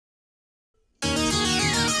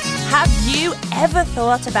Have you ever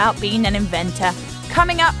thought about being an inventor,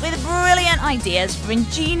 coming up with brilliant ideas for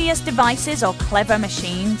ingenious devices or clever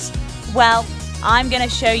machines? Well, I'm going to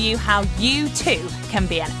show you how you too can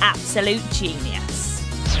be an absolute genius.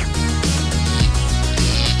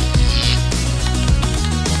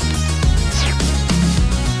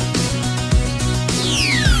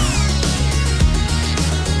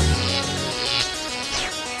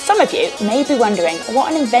 Some of you may be wondering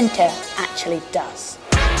what an inventor actually does.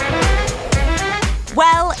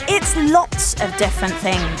 Well, it's lots of different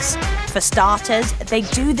things. For starters, they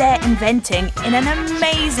do their inventing in an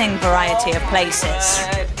amazing variety of places.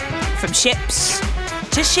 From ships,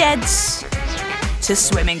 to sheds, to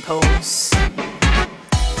swimming pools.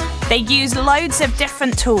 They use loads of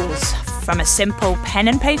different tools, from a simple pen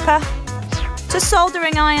and paper, to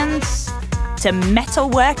soldering irons, to metal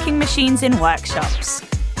working machines in workshops.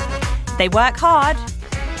 They work hard,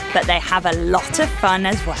 but they have a lot of fun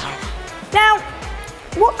as well. Now,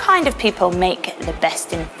 what kind of people make the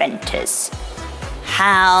best inventors?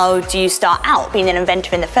 How do you start out being an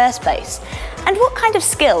inventor in the first place? And what kind of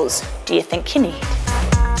skills do you think you need?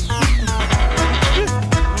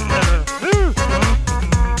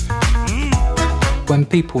 When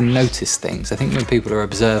people notice things, I think when people are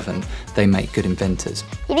observant, they make good inventors.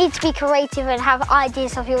 You need to be creative and have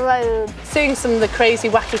ideas of your own. Seeing some of the crazy,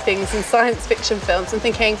 wacky things in science fiction films and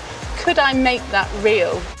thinking, could I make that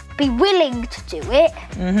real? Be willing to do it.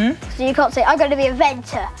 So you can't say, I'm going to be an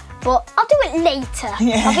inventor, but I'll do it later.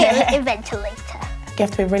 I'll be an inventor later. You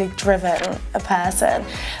have to be really driven, a person.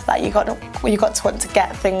 Like you got to want to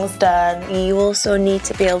get things done. You also need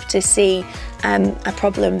to be able to see a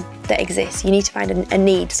problem that exists. You need to find a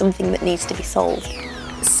need, something that needs to be solved.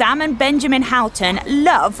 Sam and Benjamin Houghton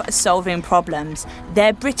love solving problems.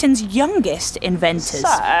 They're Britain's youngest inventors.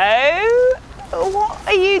 So, what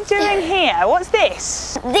are you doing here? What's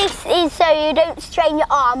this? This is so you don't strain your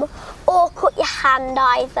arm or cut your hand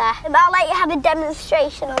either. And I'll let you have a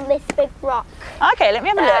demonstration on this big rock. Okay, let me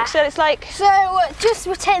have a look. So it's like... So just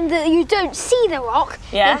pretend that you don't see the rock.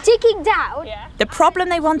 Yeah. You're digging down. Yeah. The problem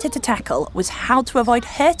they wanted to tackle was how to avoid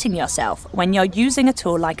hurting yourself when you're using a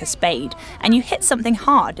tool like a spade and you hit something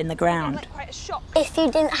hard in the ground. If you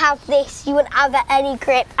didn't have this, you wouldn't have any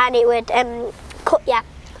grip and it would cut you.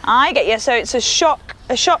 I get you. So it's a shock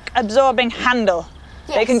absorbing handle.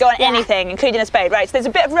 Yes, They can go on anything, including a spade. Right, so there's a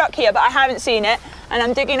bit of rock here, but I haven't seen it. And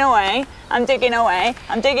I'm digging away, I'm digging away,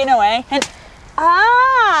 I'm digging away. And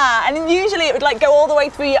and then usually it would like go all the way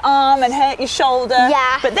through your arm and hurt your shoulder.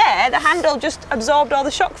 Yeah. But there, the handle just absorbed all the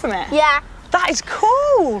shock from it. Yeah. That is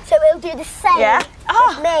cool. So we'll do the same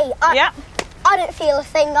with me. I don't feel a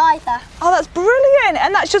thing either. Oh, that's brilliant.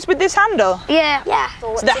 And that's just with this handle? Yeah. Yeah.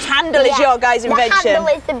 So the handle is your guy's invention? The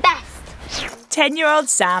handle is the best. 10-year-old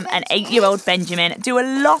Sam and 8-year-old Benjamin do a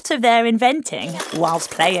lot of their inventing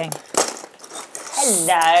whilst playing.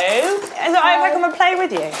 Hello. Is it alright if I come and play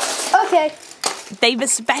with you? Okay. They've a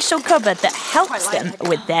special cupboard that helps them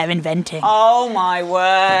with their inventing. Oh my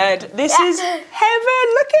word. This is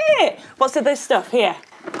heaven. Look at it. What's this stuff here?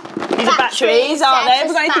 These are batteries, aren't they? Have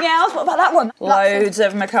we got anything else? What about that one? Loads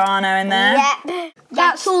of Meccano in there. Yeah.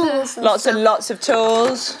 That's tools. Lots and lots of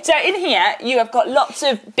tools. So in here, you have got lots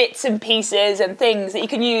of bits and pieces and things that you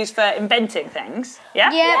can use for inventing things.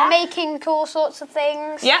 Yeah? Yeah, making all sorts of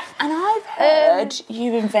things. Yeah. And I've heard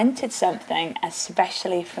you invented something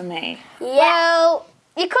especially for me. Yeah. Well,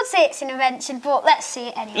 you could say it's an invention, but let's see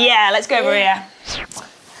it anyway. Yeah, let's go over here.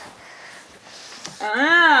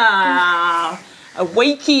 A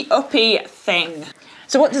wakey-uppy thing.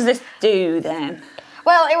 So what does this do then?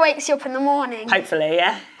 Well, it wakes you up in the morning. Hopefully,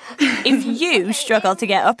 yeah. If you struggle to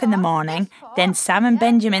get up in the morning, then Sam and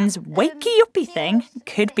Benjamin's wakey-uppy thing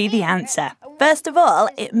could be the answer. First of all,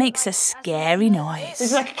 it makes a scary noise. This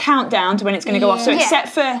is like a countdown to when it's going to go off. So it's set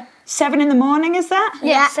for 7 in the morning, is that?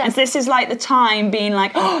 Yeah. And this is like the time being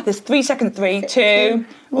like, oh, there's 3 seconds. 3, 2,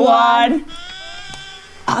 1.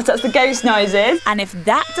 Oh, so that's the ghost noises. And if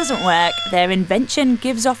that doesn't work, their invention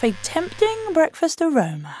gives off a tempting breakfast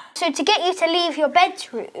aroma. So to get you to leave your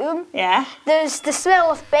bedroom, there's the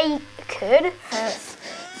smell of bacon.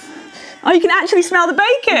 Oh, you can actually smell the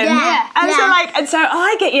bacon. Yeah. And so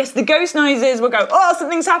I get, yes, the ghost noises will go, oh,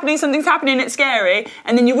 something's happening, it's scary.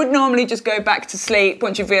 And then you would normally just go back to sleep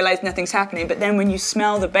once you've realised nothing's happening. But then when you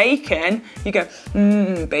smell the bacon, you go,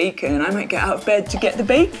 bacon, I might get out of bed to get the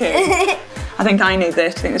bacon. I think I knew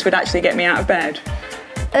this. I think this would actually get me out of bed.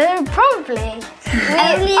 Probably. Only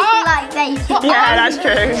if you like bacon. Yeah, that's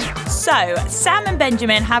true. So, Sam and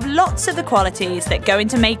Benjamin have lots of the qualities that go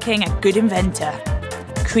into making a good inventor.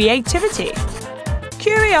 Creativity,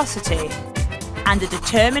 curiosity, and a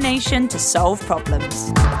determination to solve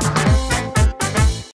problems.